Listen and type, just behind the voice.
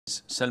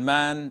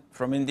Salman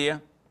from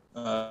India.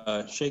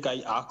 Sheikh,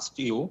 I asked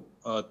you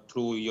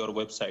through your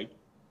website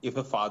if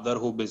a father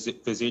who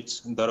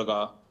visits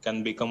dargah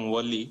can become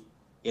wali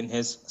in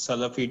his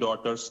Salafi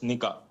daughter's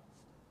nikah.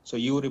 So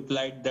you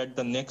replied that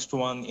the next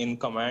one in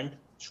command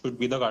should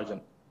be the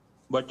guardian.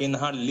 But in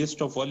her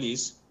list of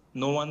walis,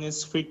 no one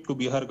is fit to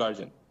be her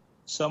guardian.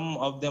 Some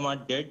of them are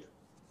dead,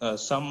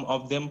 some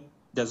of them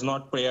does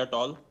not pray at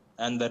all,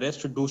 and the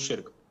rest do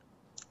shirk.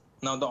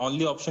 Now the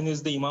only option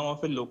is the imam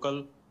of a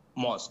local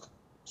mosque.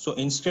 So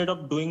instead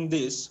of doing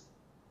this,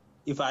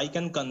 if I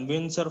can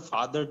convince her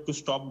father to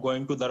stop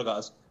going to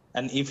dargahs,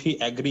 and if he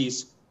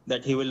agrees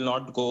that he will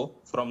not go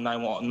from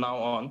now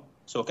on,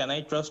 so can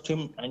I trust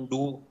him and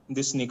do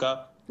this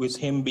nikah with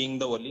him being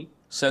the wali?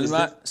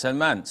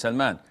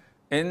 Salman,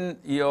 in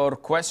your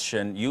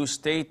question, you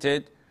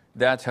stated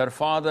that her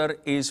father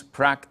is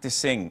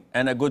practicing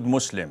and a good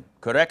Muslim,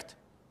 correct?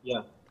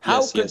 Yeah.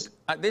 Yes.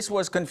 This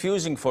was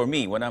confusing for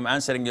me when I'm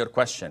answering your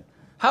question.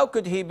 How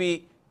could he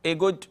be a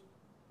good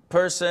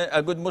person,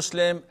 a good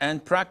Muslim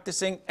and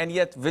practicing and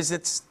yet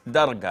visits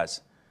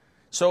dargahs?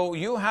 So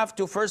you have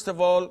to first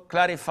of all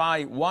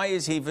clarify, why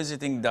is he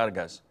visiting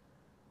dargahs?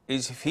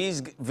 If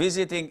he's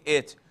visiting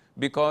it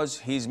because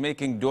he's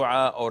making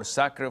dua or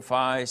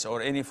sacrifice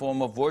or any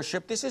form of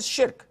worship, this is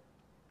shirk.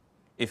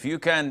 If you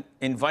can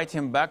invite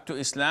him back to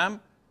Islam,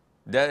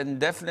 then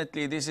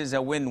definitely this is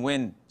a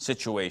win-win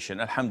situation,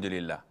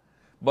 alhamdulillah.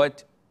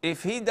 But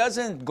if he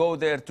doesn't go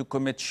there to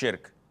commit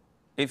shirk,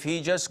 if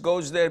he just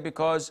goes there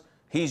because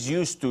he's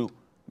used to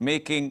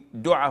making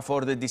dua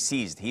for the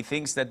deceased, he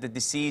thinks that the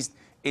deceased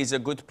is a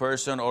good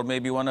person, or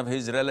maybe one of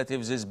his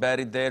relatives is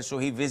buried there, so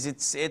he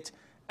visits it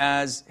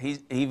as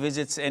he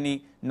visits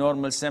any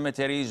normal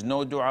cemeteries,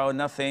 no dua,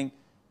 nothing.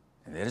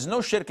 There is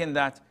no shirk in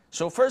that.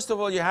 So first of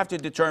all, you have to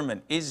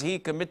determine, is he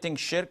committing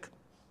shirk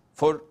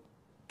for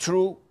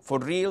true, for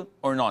real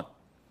or not?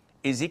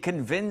 Is he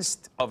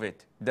convinced of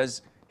it?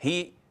 Does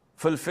he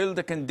fulfill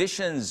the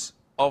conditions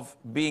of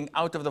being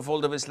out of the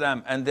fold of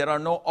Islam, and there are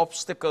no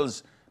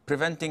obstacles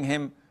preventing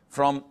him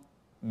from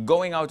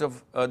going out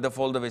of the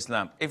fold of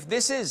Islam? If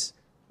this is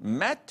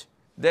met,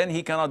 then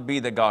he cannot be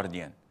the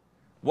guardian.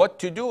 What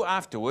to do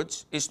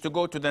afterwards is to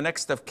go to the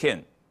next of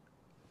kin,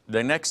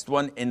 the next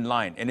one in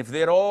line. And if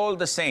they're all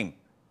the same,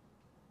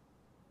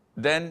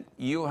 then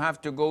you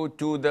have to go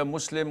to the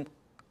Muslim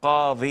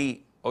qadi,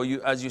 or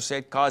as you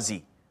said,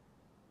 qazi,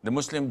 the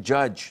Muslim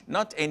judge,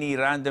 not any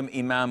random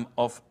imam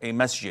of a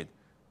masjid.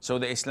 So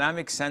the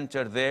Islamic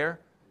center there,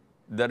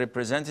 the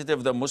representative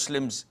of the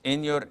Muslims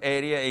in your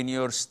area, in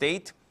your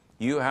state,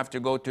 you have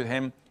to go to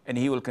him and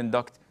he will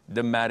conduct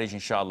the marriage,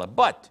 inshallah.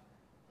 But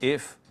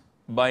if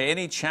by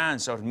any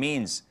chance or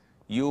means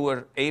you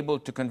were able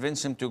to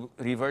convince him to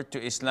revert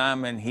to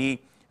Islam and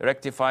he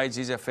rectifies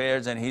his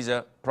affairs and he's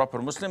a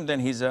proper Muslim, then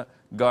he's a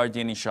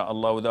guardian,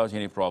 inshallah, without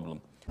any problem.